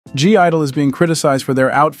GIDLE is being criticized for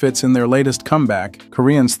their outfits in their latest comeback.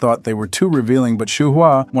 Koreans thought they were too revealing, but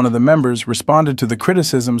Shuhua, one of the members, responded to the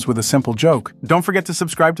criticisms with a simple joke. Don't forget to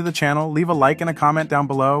subscribe to the channel, leave a like and a comment down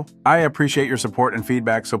below. I appreciate your support and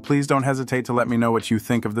feedback, so please don't hesitate to let me know what you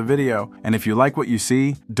think of the video. And if you like what you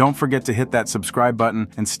see, don't forget to hit that subscribe button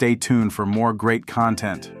and stay tuned for more great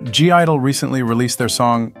content. GIDLE recently released their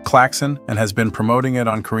song Klaxon and has been promoting it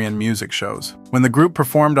on Korean music shows. When the group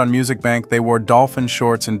performed on Music Bank, they wore dolphin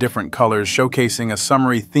shorts in different colors, showcasing a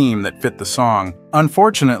summery theme that fit the song.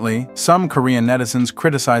 Unfortunately, some Korean netizens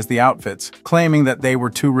criticized the outfits, claiming that they were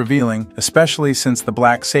too revealing, especially since the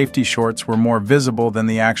black safety shorts were more visible than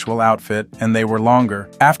the actual outfit and they were longer.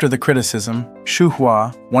 After the criticism,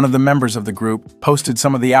 Shuhua, one of the members of the group, posted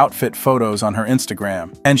some of the outfit photos on her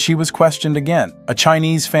Instagram, and she was questioned again. A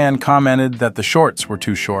Chinese fan commented that the shorts were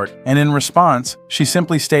too short, and in response, she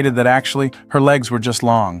simply stated that actually her legs were just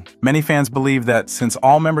long. Many fans believe that since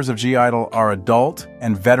all members of GIDLE are adult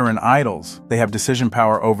and veteran idols, they have decision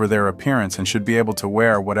power over their appearance and should be able to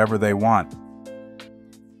wear whatever they want.